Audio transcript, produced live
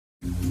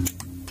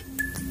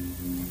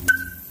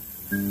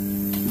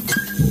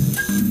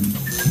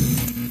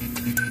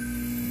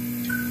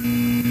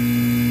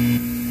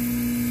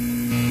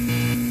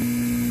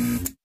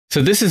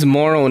So this is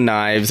Moro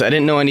Knives. I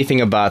didn't know anything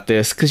about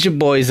this because your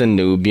boy's a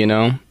noob, you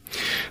know?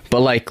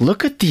 But like,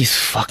 look at these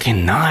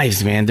fucking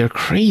knives, man. They're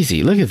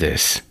crazy. Look at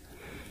this.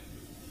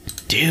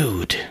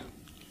 Dude.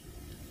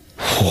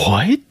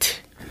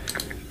 What?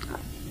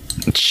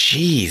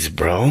 Jeez,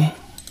 bro.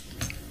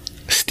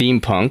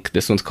 Steampunk.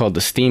 This one's called the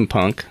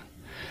Steampunk.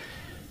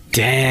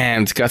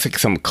 Damn, it's got like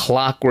some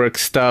clockwork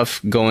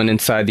stuff going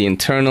inside the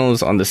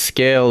internals on the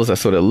scales.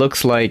 That's what it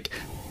looks like.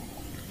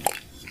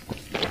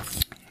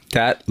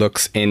 That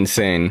looks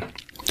insane.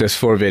 There's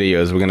 4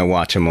 videos. We're gonna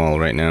watch them all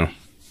right now.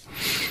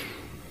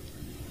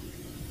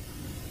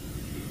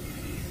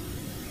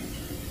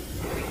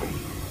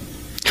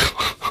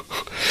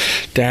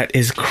 That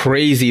is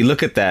crazy.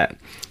 Look at that.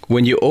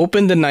 When you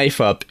open the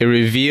knife up, it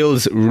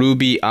reveals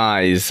ruby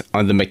eyes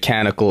on the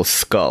mechanical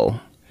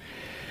skull.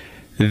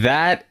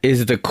 That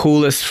is the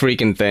coolest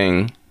freaking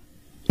thing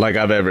like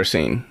I've ever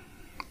seen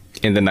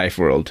in the knife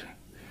world.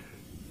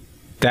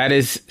 That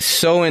is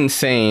so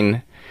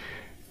insane.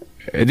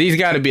 These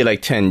got to be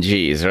like 10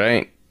 G's,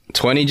 right?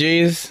 20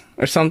 G's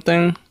or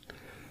something.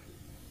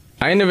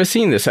 I ain't never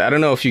seen this. I don't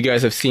know if you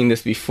guys have seen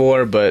this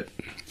before, but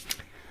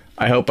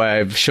I hope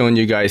I've shown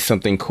you guys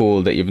something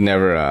cool that you've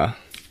never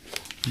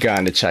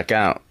gotten to check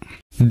out.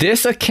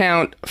 This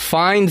account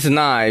finds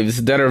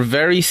knives that are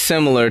very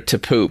similar to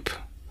poop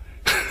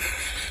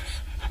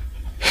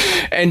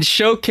and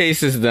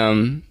showcases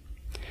them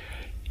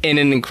in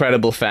an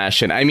incredible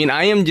fashion. I mean,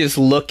 I am just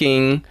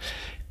looking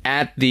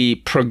at the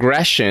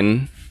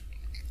progression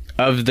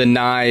of the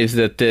knives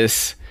that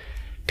this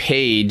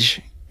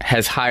page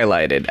has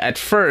highlighted. At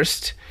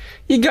first,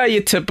 you got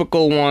your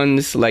typical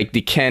ones like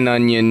the Ken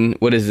Onion.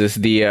 What is this?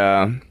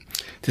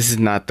 This is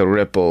not the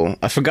Ripple.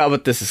 I forgot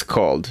what this is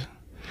called.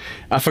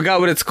 I forgot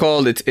what it's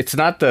called. It's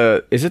not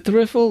the... Is it the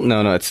Ripple?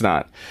 No, it's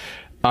not.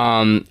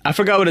 I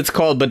forgot what it's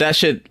called, but that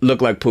shit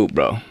looked like poop,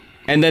 bro.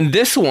 And then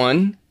this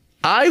one,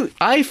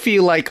 I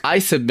feel like I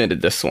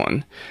submitted this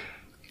one.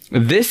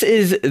 This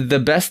is the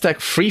Bestech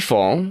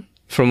Freefall,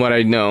 from what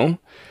I know.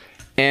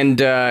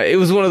 And it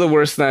was one of the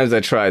worst knives I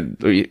tried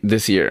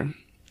this year.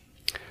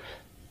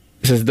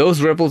 It says,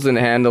 those ripples in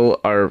the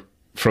handle are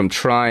from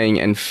trying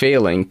and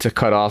failing to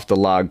cut off the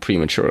log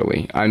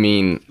prematurely. I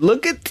mean,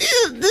 look at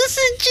this. This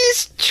is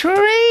just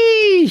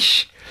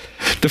trash.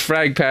 The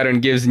frag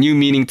pattern gives new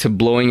meaning to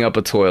blowing up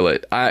a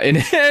toilet. In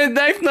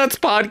Knife Nuts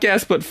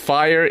podcast, put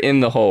fire in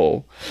the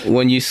hole.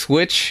 When you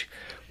switch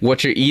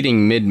what you're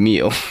eating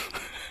mid-meal.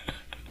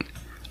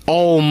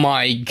 Oh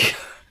my god.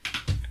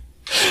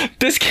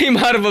 This came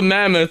out of a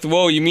mammoth.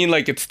 Whoa, you mean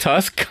like its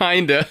tusk?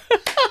 Kinda.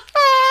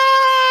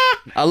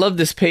 I love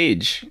this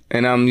page,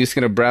 and I'm just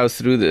gonna browse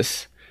through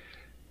this.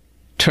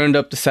 Turned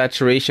up the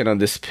saturation on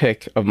this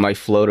pic of my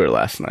floater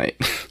last night.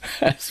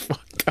 That's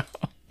fucked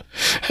up.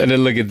 And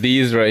then look at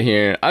these right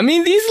here. I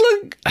mean, these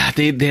look...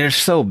 They're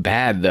so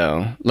bad,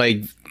 though.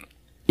 Like,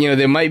 you know,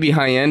 they might be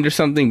high-end or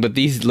something, but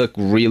these look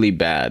really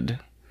bad.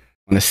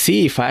 I want to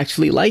see if I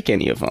actually like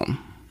any of them.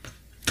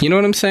 You know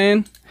what I'm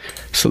saying?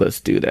 So let's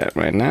do that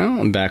right now.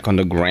 I'm back on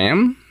the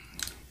gram.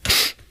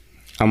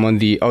 I'm on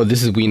the... Oh,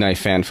 this is We Knife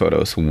fan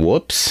photos.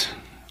 Whoops.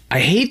 I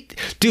hate...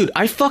 Dude,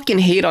 I fucking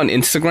hate on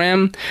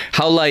Instagram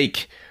how,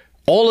 like,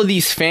 all of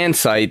these fan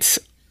sites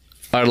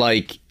are,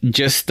 like,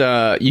 just...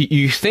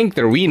 You think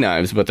they're We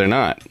Knives, but they're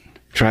not.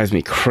 Drives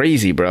me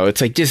crazy, bro.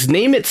 It's like, just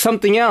name it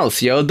something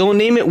else, yo. Don't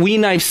name it We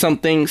Knife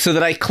something so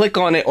that I click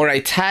on it or I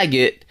tag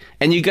it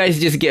and you guys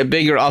just get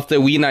bigger off the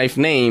We Knife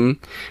name.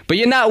 But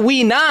you're not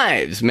We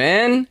Knives,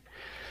 man.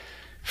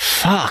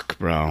 Fuck,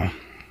 bro.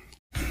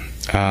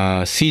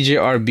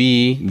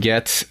 CJRB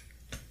gets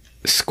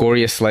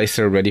Scoria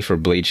Slicer ready for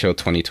Blade Show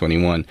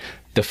 2021.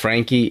 The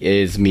Frankie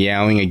is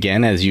meowing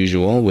again as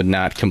usual. Would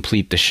not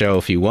complete the show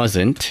if he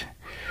wasn't.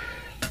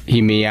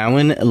 He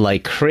meowing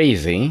like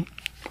crazy.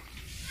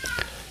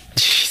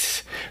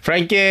 Jeez.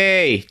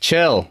 Frankie,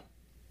 chill.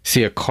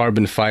 See a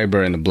carbon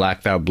fiber and a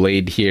blacked out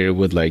blade here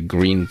with like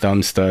green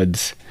thumb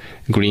studs,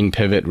 green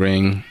pivot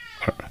ring.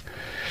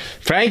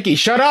 Frankie,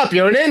 shut up.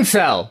 You're an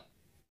incel.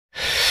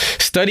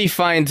 Study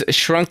finds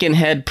shrunken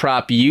head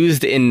prop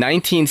used in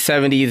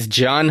 1970s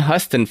John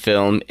Huston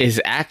film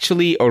is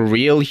actually a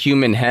real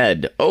human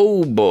head.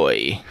 Oh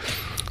boy.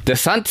 The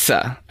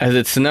Sansa, as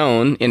it's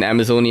known in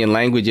Amazonian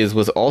languages,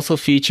 was also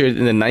featured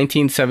in the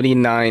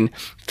 1979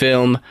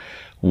 film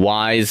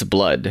Wise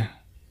Blood.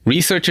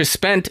 Researchers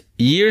spent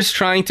years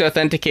trying to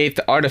authenticate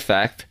the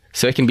artifact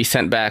so it can be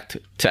sent back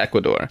to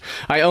Ecuador.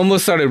 I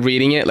almost started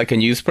reading it like a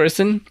news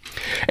person.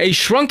 A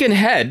shrunken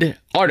head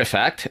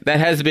artifact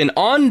that has been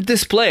on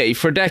display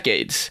for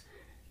decades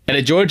at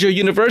a Georgia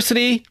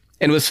university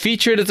and was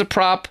featured as a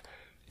prop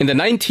in the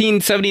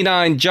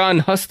 1979 John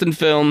Huston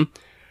film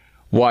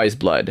Wise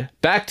Blood.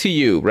 Back to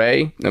you,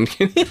 Ray. I'm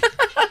kidding.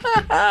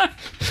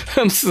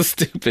 I'm so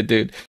stupid,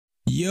 dude.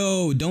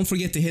 Yo, don't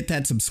forget to hit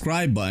that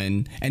subscribe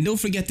button and don't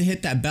forget to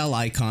hit that bell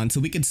icon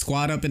so we can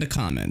squad up in the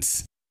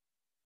comments.